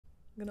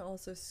gonna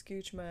also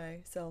scooch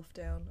myself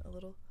down a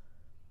little.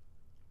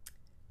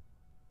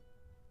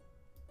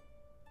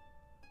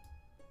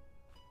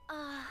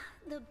 Ah,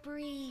 the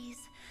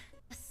breeze,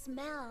 the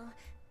smell,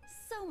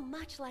 so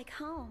much like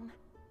home.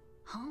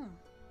 Home?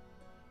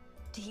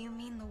 Do you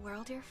mean the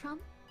world you're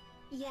from?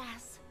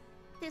 Yes,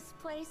 this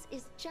place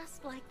is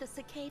just like the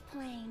Ch.18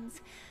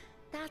 Plains.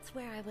 That's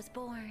where I was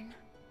born.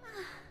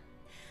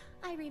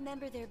 I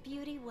remember their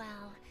beauty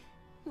well.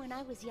 When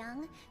I was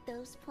young,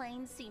 those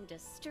plains seemed to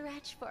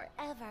stretch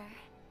forever.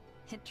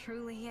 It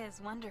truly is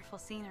wonderful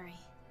scenery.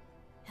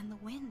 And the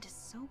wind is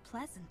so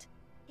pleasant.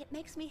 It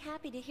makes me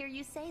happy to hear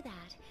you say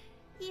that,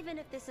 even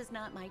if this is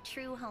not my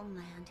true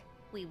homeland.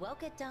 We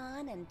woke at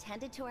dawn and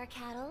tended to our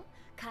cattle,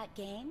 caught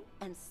game,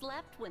 and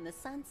slept when the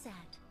sun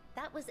set.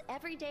 That was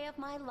every day of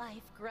my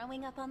life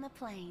growing up on the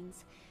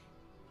plains.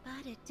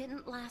 But it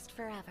didn't last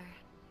forever.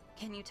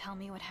 Can you tell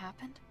me what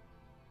happened?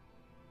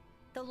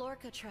 The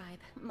Lorca tribe,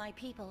 my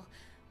people,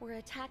 were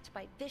attacked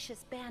by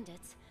vicious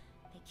bandits.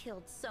 They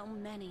killed so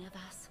many of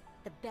us.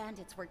 The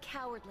bandits were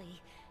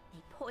cowardly.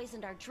 They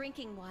poisoned our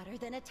drinking water,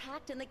 then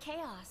attacked in the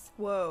chaos.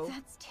 Whoa.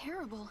 That's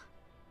terrible.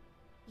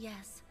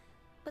 Yes,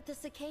 but the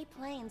Ch.18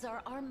 Plains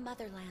are our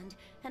motherland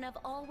and have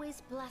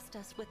always blessed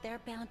us with their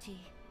bounty.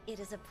 It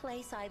is a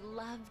place I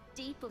love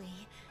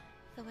deeply,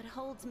 though it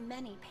holds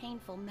many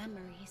painful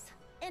memories.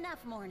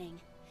 Enough mourning.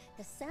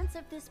 The sense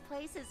of this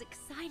place is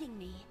exciting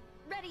me.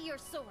 Ready your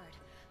sword.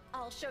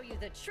 I'll show you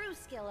the true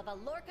skill of a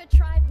Lorca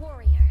tribe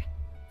warrior.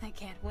 I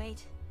can't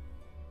wait.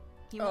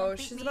 Oh,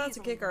 she's about to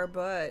kick our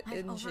butt,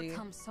 isn't she? I've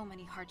overcome so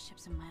many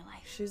hardships in my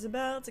life. She's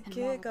about to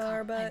kick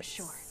our butts. I'm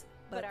sure.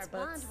 But our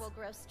bond will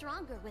grow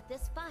stronger with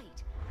this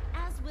fight,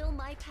 as will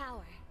my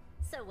power.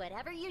 So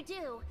whatever you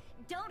do,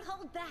 don't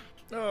hold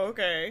back. Oh,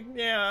 okay.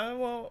 Yeah,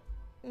 well,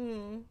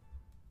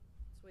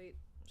 Sweet.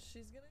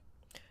 She's gonna...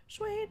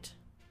 Sweet.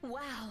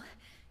 Wow,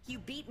 you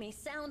beat me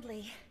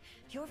soundly.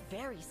 You're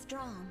very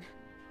strong.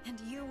 And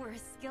you were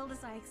as skilled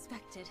as I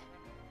expected.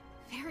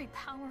 Very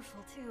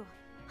powerful, too.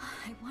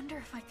 I wonder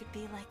if I could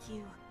be like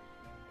you.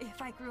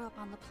 If I grew up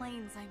on the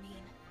plains, I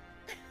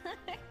mean.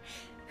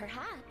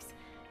 Perhaps.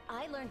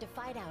 I learned to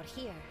fight out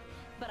here,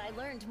 but I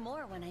learned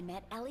more when I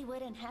met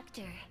Eliwood and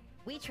Hector.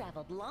 We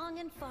traveled long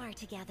and far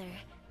together.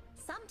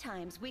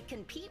 Sometimes we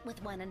compete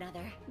with one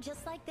another,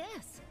 just like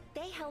this.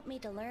 They helped me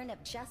to learn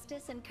of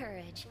justice and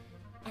courage,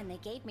 and they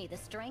gave me the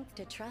strength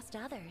to trust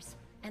others.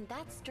 And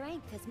that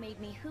strength has made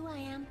me who I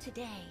am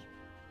today.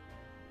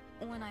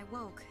 When I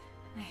woke,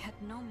 I had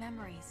no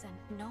memories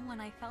and no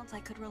one I felt I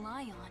could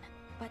rely on.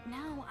 But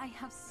now I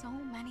have so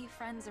many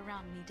friends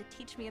around me to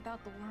teach me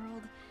about the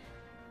world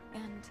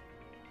and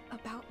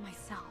about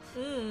myself.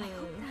 I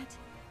hope that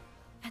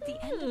at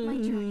the end of my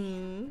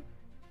journey,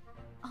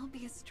 I'll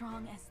be as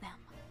strong as them.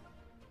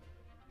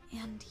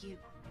 And you.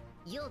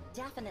 You'll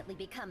definitely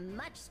become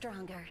much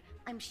stronger.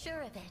 I'm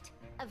sure of it.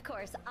 Of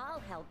course,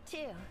 I'll help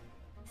too.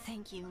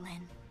 Thank you,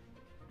 Lynn.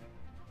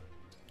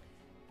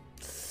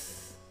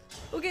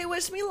 Okay,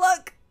 wish me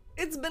luck.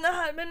 It's been a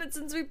hot minute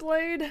since we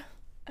played.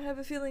 I have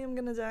a feeling I'm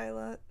gonna die a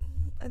lot.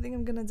 I think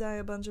I'm gonna die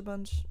a bunch.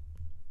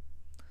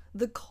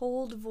 The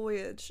Cold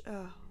Voyage.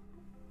 Oh.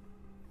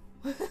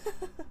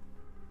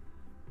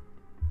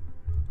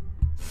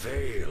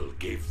 Vale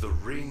gave the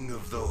ring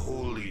of the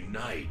Holy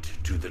Night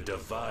to the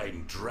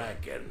Divine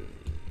Dragon.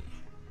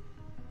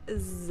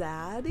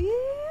 Zaddy?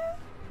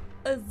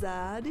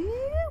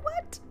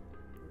 What?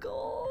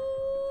 Go.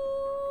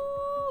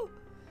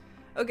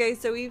 Okay,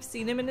 so we've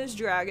seen him in his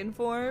dragon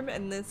form,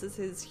 and this is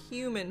his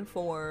human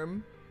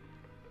form.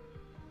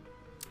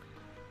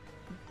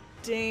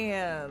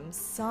 Damn,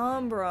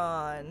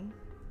 Sombron.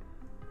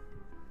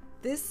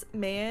 This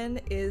man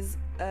is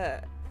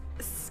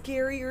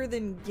scarier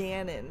than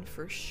Ganon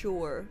for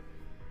sure.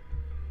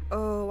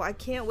 Oh, I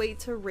can't wait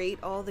to rate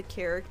all the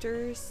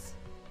characters.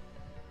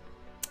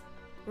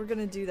 We're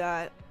gonna do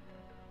that.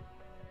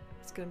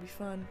 It's gonna be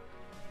fun.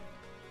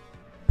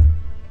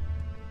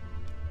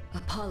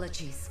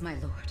 Apologies, my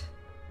lord.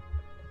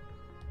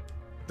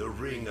 The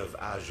ring of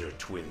Azure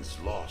Twins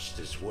lost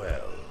as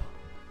well.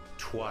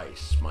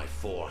 Twice my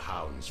four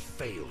hounds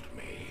failed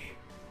me.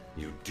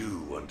 You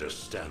do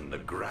understand the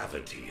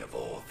gravity of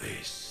all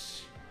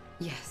this.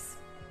 Yes.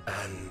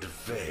 And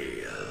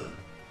Vale.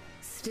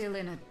 Still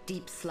in a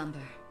deep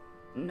slumber.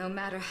 No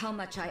matter how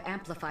much I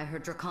amplify her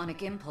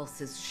draconic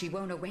impulses, she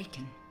won't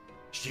awaken.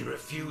 She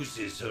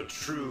refuses her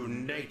true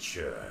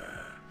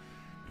nature.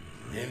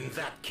 In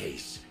that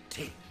case,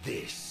 take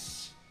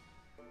this.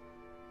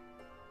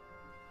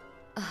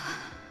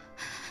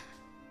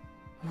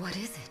 What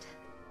is it?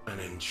 An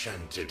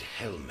enchanted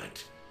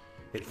helmet.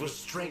 It will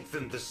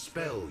strengthen the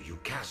spell you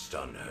cast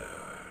on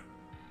her.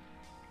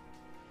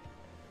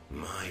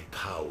 My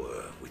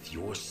power with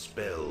your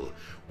spell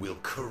will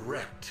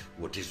correct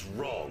what is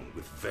wrong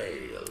with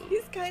Vale.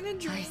 He's kind of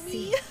dreamy. I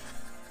see.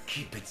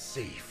 Keep it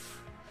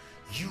safe.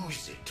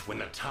 Use it when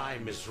the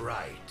time is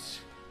right.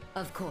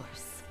 Of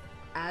course.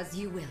 As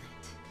you will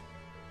it.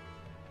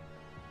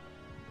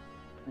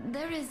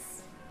 There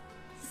is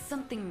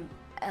something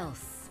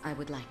else I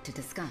would like to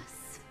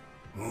discuss.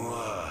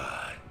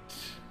 What?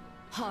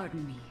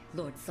 Pardon me,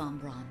 Lord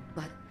Sombron,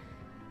 but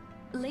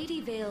Lady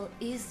Vale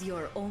is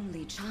your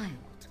only child,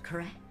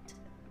 correct?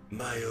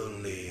 My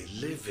only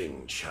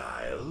living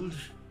child?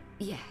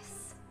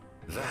 Yes.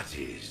 That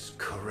is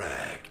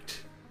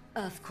correct.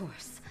 Of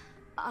course.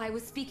 I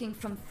was speaking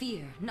from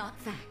fear, not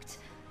fact.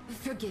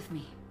 Forgive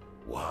me.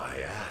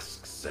 Why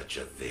ask such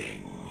a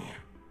thing?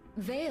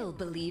 Vale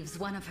believes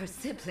one of her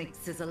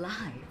siblings is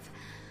alive.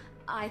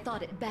 I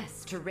thought it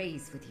best to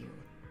raise with you.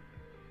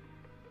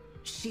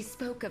 She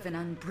spoke of an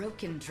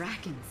unbroken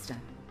dragonstone.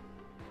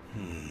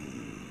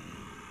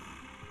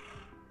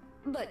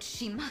 But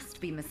she must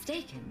be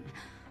mistaken.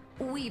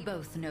 We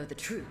both know the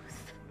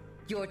truth.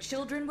 Your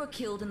children were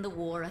killed in the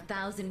war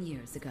 1,000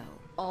 years ago,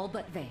 all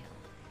but Vale.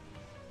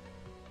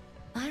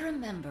 I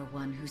remember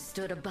one who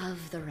stood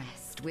above the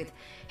rest, with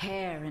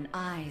hair and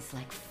eyes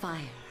like fire.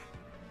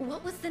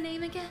 What was the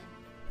name again?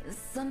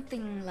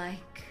 Something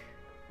like...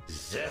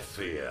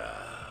 Zephyr.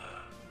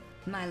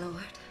 My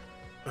lord.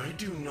 I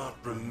do not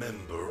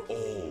remember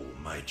all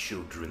my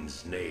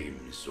children's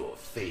names or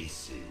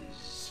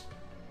faces,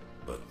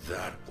 but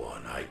that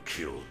one I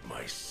killed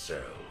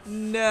myself.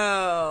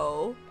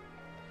 No.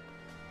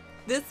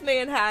 This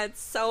man had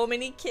so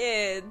many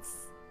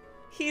kids.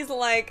 He's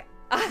like...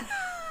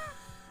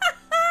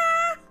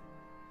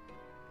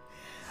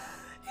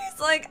 He's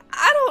like,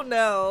 I don't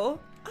know.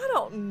 I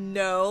don't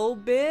know,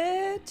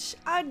 bitch.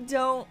 I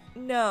don't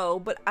know,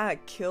 but I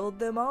killed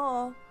them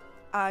all.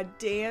 I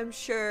damn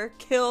sure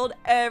killed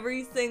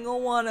every single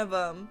one of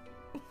them.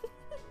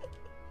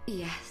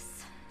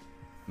 Yes.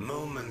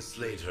 Moments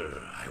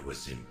later, I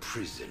was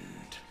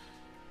imprisoned.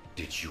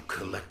 Did you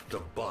collect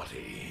the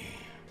body?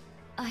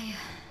 I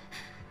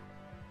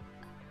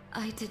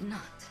did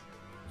not.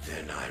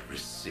 Then I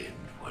rescind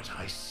what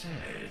I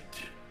said.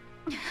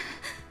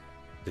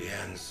 The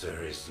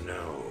answer is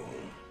no.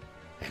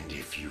 And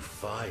if you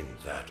find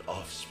that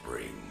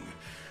offspring,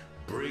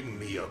 bring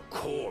me a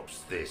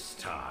corpse this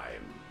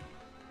time.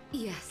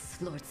 Yes,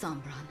 Lord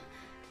Sombron.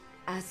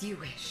 As you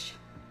wish.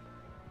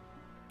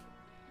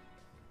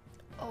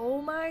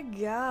 Oh my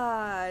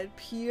god.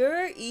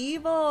 Pure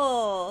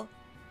evil.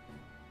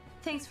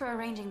 Thanks for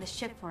arranging the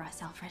ship for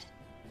us, Alfred.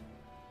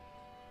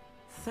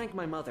 Thank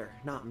my mother,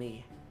 not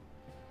me.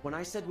 When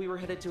I said we were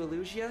headed to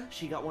Elusia,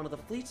 she got one of the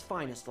fleet's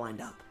finest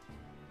lined up.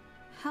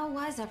 How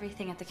was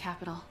everything at the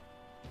capital?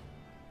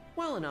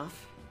 Well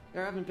enough.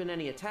 There haven't been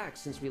any attacks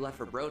since we left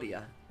for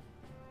Brodia.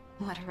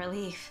 What a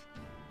relief.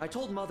 I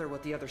told Mother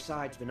what the other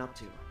side's been up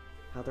to,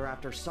 how they're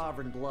after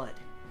sovereign blood.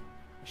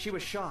 She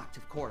was shocked,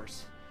 of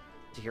course,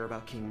 to hear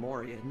about King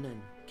Morian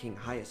and King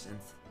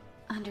Hyacinth.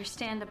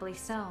 Understandably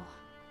so.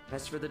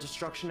 As for the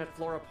destruction at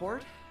Flora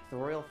Port, the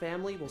royal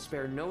family will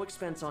spare no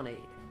expense on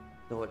aid,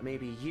 though it may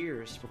be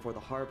years before the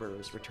harbor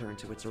is returned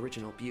to its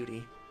original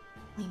beauty.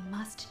 We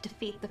must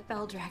defeat the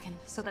Fell Dragon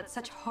so that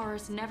such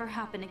horrors never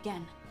happen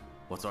again.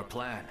 What's our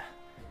plan?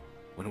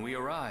 When we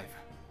arrive,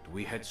 do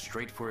we head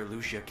straight for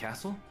Elusia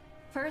Castle?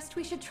 First,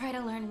 we should try to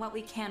learn what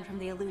we can from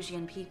the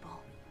Elusian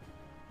people.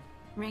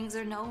 Rings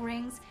or no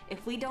rings,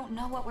 if we don't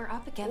know what we're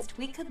up against,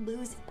 we could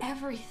lose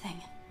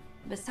everything.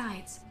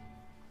 Besides,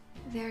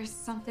 there's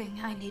something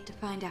I need to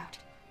find out.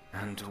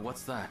 And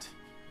what's that?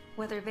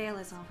 Whether Vale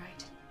is all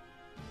right.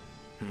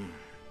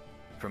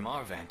 From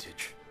our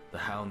vantage, the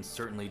hounds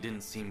certainly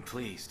didn't seem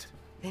pleased.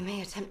 They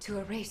may attempt to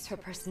erase her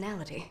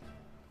personality.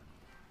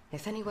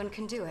 If anyone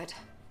can do it,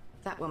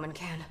 that woman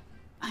can.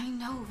 I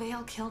know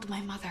Vale killed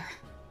my mother.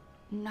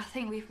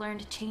 Nothing we've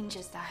learned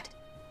changes that.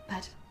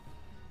 But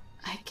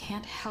I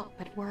can't help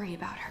but worry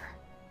about her.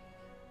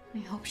 I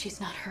hope she's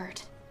not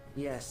hurt.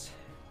 Yes,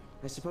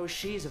 I suppose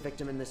she's a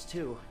victim in this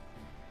too.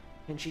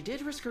 And she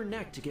did risk her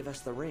neck to give us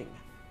the ring.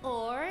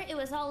 Or it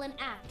was all an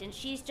act and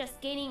she's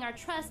just gaining our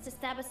trust to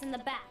stab us in the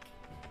back.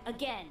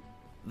 Again.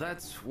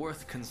 That's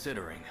worth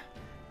considering.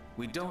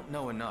 We don't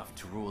know enough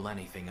to rule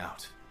anything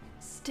out.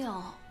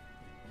 Still,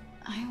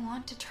 I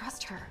want to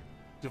trust her.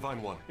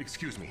 Divine One,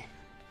 excuse me.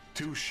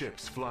 2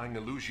 ships flying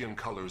Elusian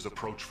colors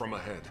approach from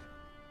ahead.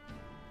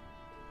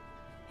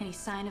 Any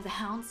sign of the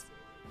hounds?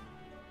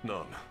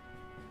 None.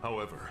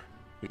 However,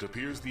 it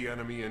appears the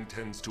enemy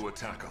intends to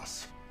attack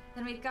us.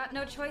 Then we've got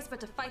no choice but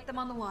to fight them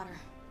on the water.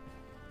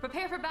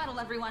 Prepare for battle,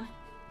 everyone.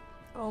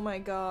 Oh my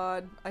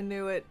god. I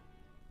knew it.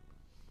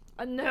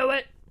 I knew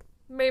it!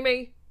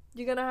 Mimi,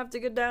 you're gonna have to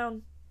get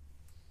down.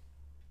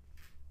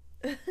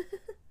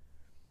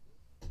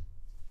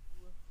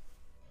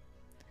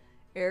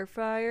 Air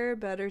fryer,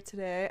 better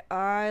today.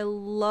 I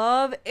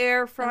love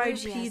air fried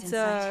Elusia's in pizza.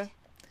 sight.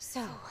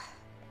 So,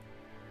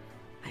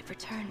 I've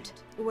returned.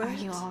 What? Are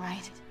you all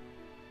right?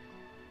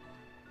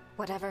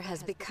 Whatever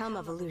has become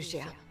of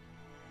Elusia,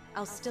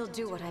 I'll still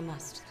do what I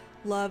must.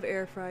 Love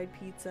air fried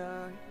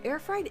pizza. Air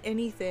fried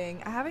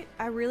anything.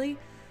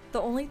 The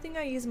only thing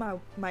I use my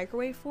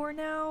microwave for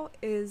now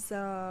is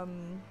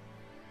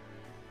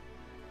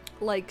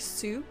like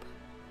soup.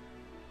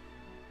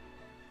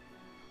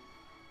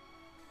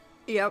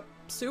 Yep,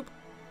 soup.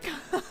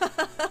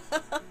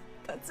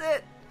 That's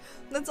it.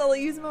 That's all I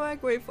use my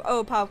microwave for.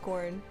 Oh,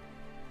 popcorn.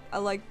 I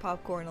like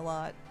popcorn a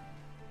lot.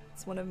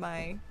 It's one of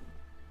my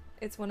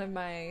It's one of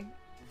my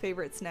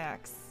favorite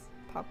snacks,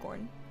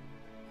 popcorn.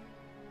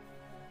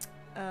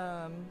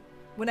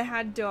 When I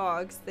had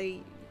dogs,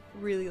 they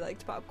really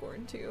liked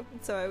popcorn too.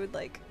 So I would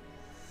like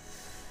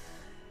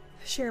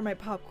share my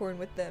popcorn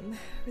with them.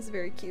 It was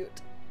very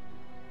cute.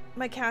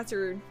 My cats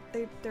are,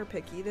 they're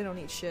picky. They don't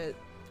eat shit.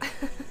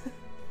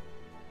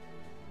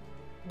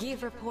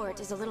 Give Report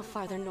is a little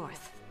farther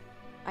north.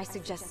 I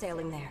suggest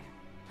sailing there.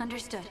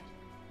 Understood.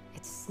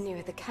 It's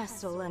near the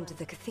castle and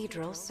the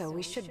cathedral, so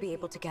we should be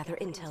able to gather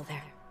intel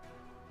there.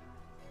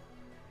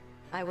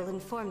 I will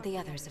inform the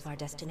others of our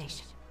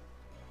destination.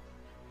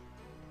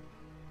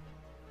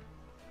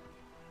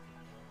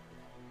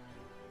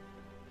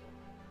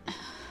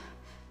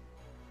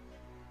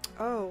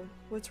 Oh,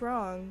 what's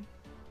wrong?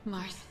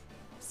 Marth,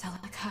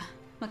 Celica,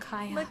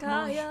 Micaiah, Molly.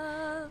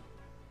 Micaiah!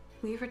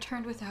 We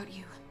returned without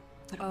you,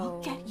 but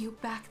we'll get you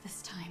back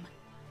this time.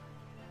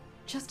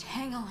 Just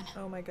hang on.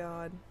 Oh my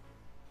god.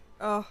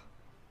 Oh.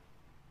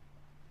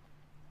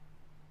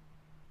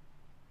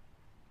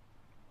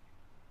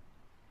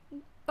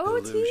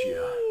 OT!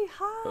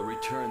 Hi! A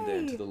return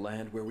then to the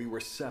land where we were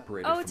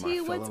separated from our OT,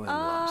 fellow what's emblems.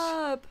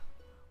 up?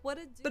 What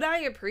a but I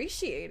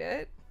appreciate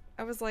it.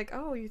 I was like,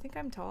 oh, you think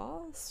I'm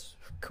tall?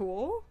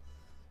 Cool.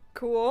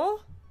 Cool.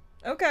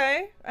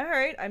 Okay.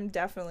 Alright. I'm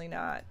definitely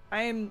not.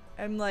 I'm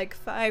like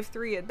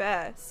 5'3" at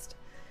best.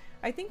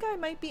 I think I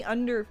might be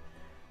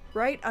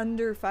right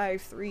under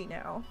 5'3"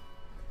 now.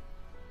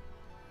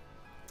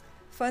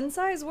 Fun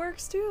size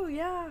works too,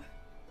 yeah.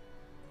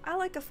 I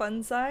like a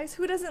fun size.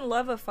 Who doesn't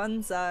love a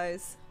fun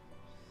size?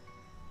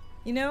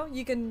 You know,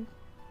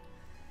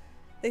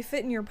 they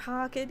fit in your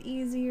pocket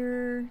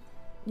easier.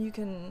 You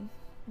can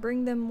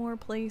bring them more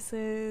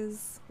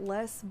places,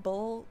 less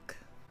bulk.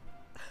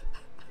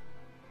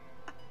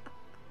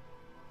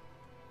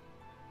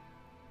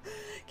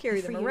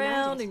 Carry them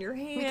around in your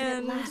hand. We can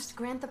at last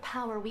grant the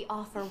power we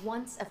offer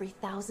once every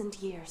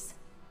 1,000 years.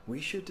 We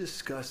should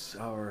discuss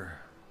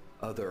our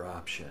other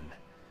option.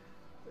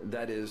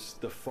 That is,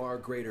 the far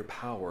greater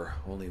power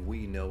only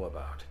we know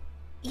about.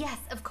 Yes,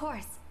 of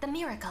course. The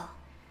miracle.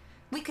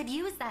 We could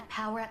use that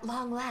power at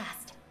long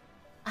last.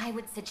 I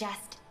would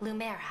suggest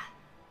Lumera.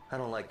 I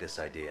don't like this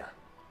idea.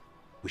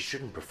 We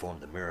shouldn't perform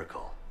the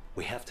miracle.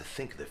 We have to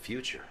think of the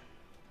future.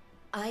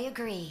 I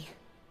agree.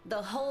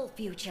 The whole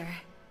future.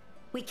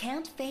 We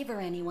can't favor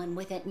anyone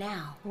with it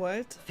now.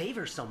 What?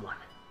 Favor someone?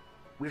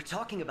 We're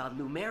talking about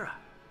Lumera.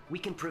 We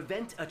can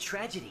prevent a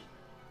tragedy.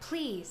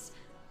 Please.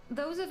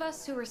 Those of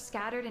us who were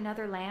scattered in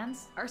other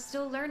lands are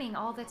still learning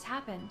all that's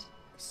happened.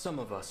 Some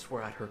of us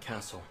were at her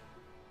castle.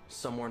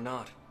 Some were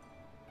not.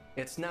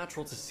 It's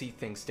natural to see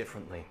things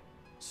differently.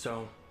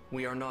 So,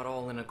 we are not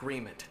all in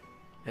agreement.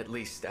 At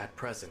least at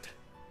present.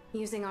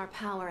 Using our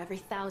power every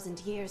 1,000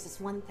 years is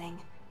one thing.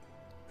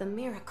 The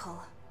miracle.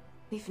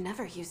 We've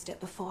never used it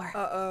before.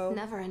 Uh-oh.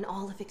 Never in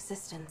all of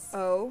existence.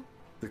 Oh.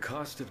 The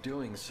cost of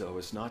doing so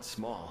is not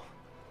small.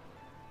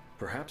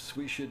 Perhaps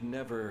we should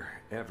never,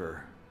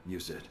 ever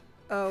use it.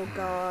 Oh,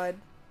 God.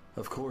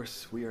 Of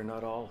course, we are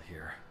not all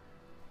here.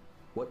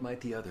 What might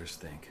the others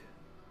think?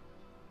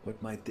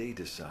 What might they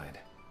decide?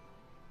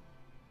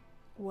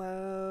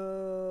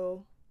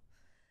 Whoa.